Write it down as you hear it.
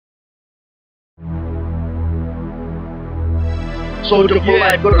Soldier for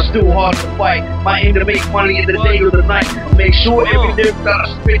life, but I'm still hard to fight. My aim to make money in the day or the night. Make sure every lyric that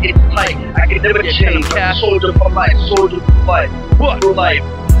I spit is tight. I can never change. I'm soldier for life, soldier for life, for life.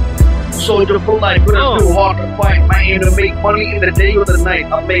 Soldier for life, but I'm still hard to fight. My aim to make money in the day or the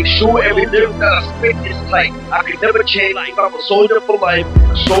night. I make sure every lyric that I spit is tight. I can never change. I'm a soldier for life,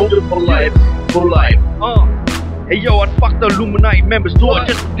 a soldier for life, for life. Hey yo, I fuck the Illuminati members, do I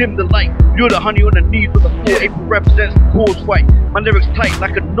just dim the light? You're the honey on the knees with the 4 April represents the cause white. My lyrics tight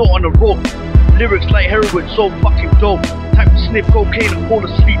like a knot on a rope. Lyrics like heroin, so fucking dope. Type to sniff cocaine and fall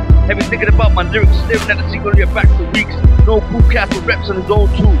asleep. Heavy thinking about my lyrics, staring at the sequel on your back for weeks. No cool Castorre reps on his own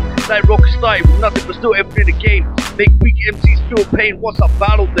too. Like rocket style with nothing but still everything to gain. Make weak MCs feel pain once I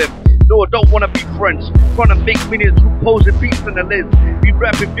battle them. No, I don't wanna be friends. Trying to make millions through posing beats in the lens. Be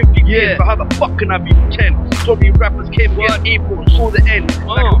rapping 50 years, but how the fuck can I be 10? So many rappers came against April, saw the end.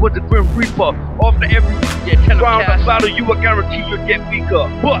 Like it was the Grim Reaper. After every round of battle, you are guaranteed you'll get weaker.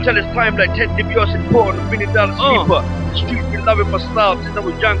 But till it's time like Ted DiBiase and put on $1 million sleeper. The streets been loving my style since I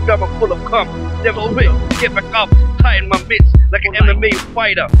was young, dumb and full of cum. Never quit, get back up, tighten my mitts like an MMA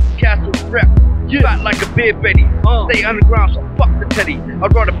fighter. Castorre rap. Fat like a beer belly. Stay underground, so fuck the telly.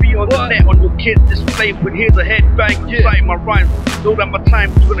 I'd rather be on the net on your kids' display. But here's a headbang inside my rhymes. Know that my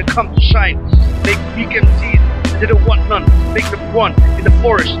time is gonna come to shine. Make weak MCs, didn't want none. Make them run in the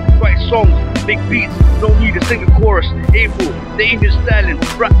forest. Write songs, make beats. No need to sing a chorus. April, the English styling.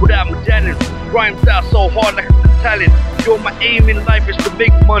 Rap without medallions. Rhyme style so hard like a talent. Yo, my aim in life is to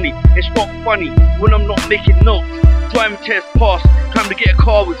make money. It's not funny when I'm not making notes. Driving test past, time to get a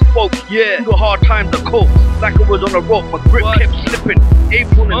car with folks. Through the hard times I cope, like I was on a rope. My grip kept slipping.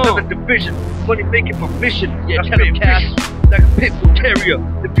 April in another division, money making my mission. That's spitting cash like a pit bull terrier.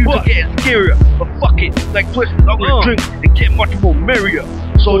 The future getting scarier, but fuck it, like twisted. I'm gonna drink and get much more merrier.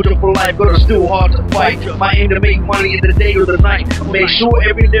 Soldier for life, but I'm still hard to fight. My aim to make money in the day or the night. Make sure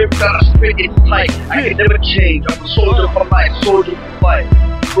every lyric that I spit is tight. I can never change. I'm a soldier for life, soldier for life,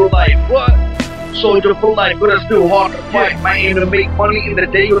 for life. Soldier for life, but it's still hard to fight. My aim to make money in the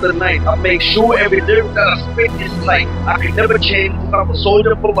day or the night. I make sure every lyric that I spit is tight. I can never change. I'm a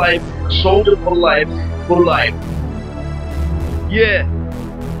soldier for life, a soldier for life, for life. Yeah.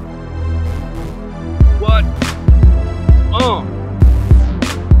 What?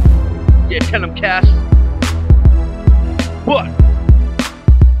 Yeah, tell him, Cass. What?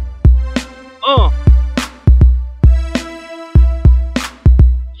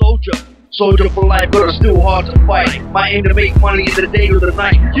 Soldier for life, but it's still hard to fight. My aim to make money in the day or the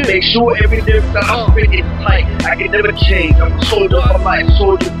night. Make sure every lyric that I spit is tight. I can never change. I'm a soldier for life,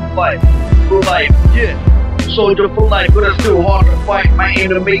 soldier for life, for life. Soldier for life, but it's still hard to fight. My aim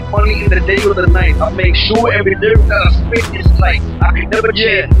to make money in the day or the night. I make sure every lyric that I spit is tight. I can never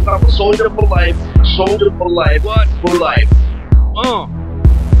change. I'm a soldier for life, soldier for life, for life.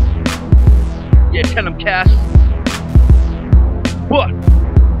 Yeah, tell him, Cass. What?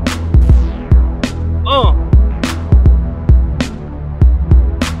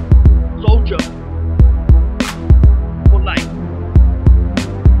 Soldier for life.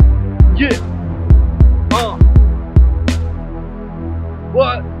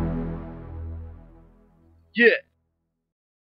 What? Yeah.